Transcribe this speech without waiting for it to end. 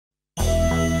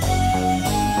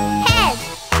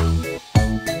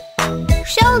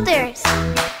shoulders,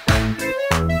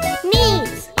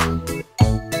 knees,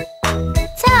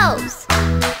 toes,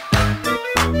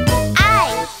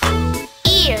 eyes,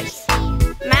 ears,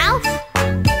 mouth,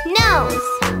 nose,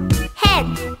 head,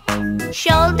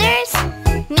 shoulders,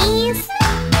 knees,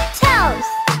 toes.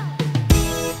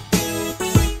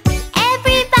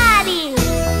 Everybody!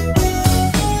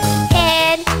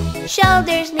 Head,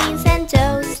 shoulders, knees and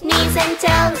toes, knees and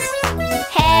toes.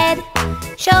 Head,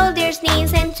 shoulders,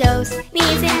 knees and toes,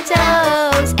 knees and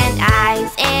toes. And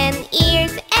eyes and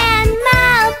ears and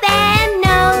mouth and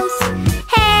nose.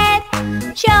 Head,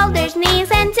 shoulders, knees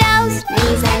and toes,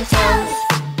 knees and toes.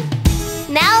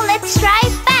 Now let's try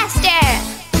faster.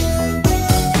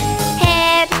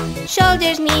 Head,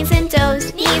 shoulders, knees and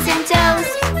toes, knees and toes.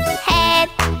 Head,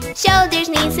 shoulders,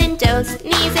 knees and toes,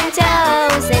 knees and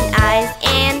toes. And eyes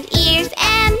and ears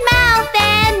and mouth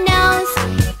and nose.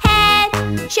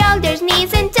 Head, shoulders,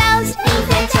 knees and toes, knees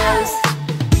and toes.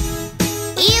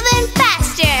 Even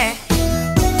faster.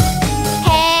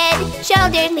 Head,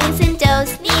 shoulders, knees and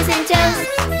toes, knees and toes.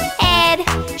 Head,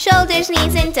 shoulders,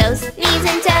 knees and toes, knees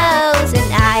and toes.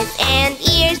 And eyes and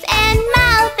ears and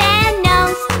mouth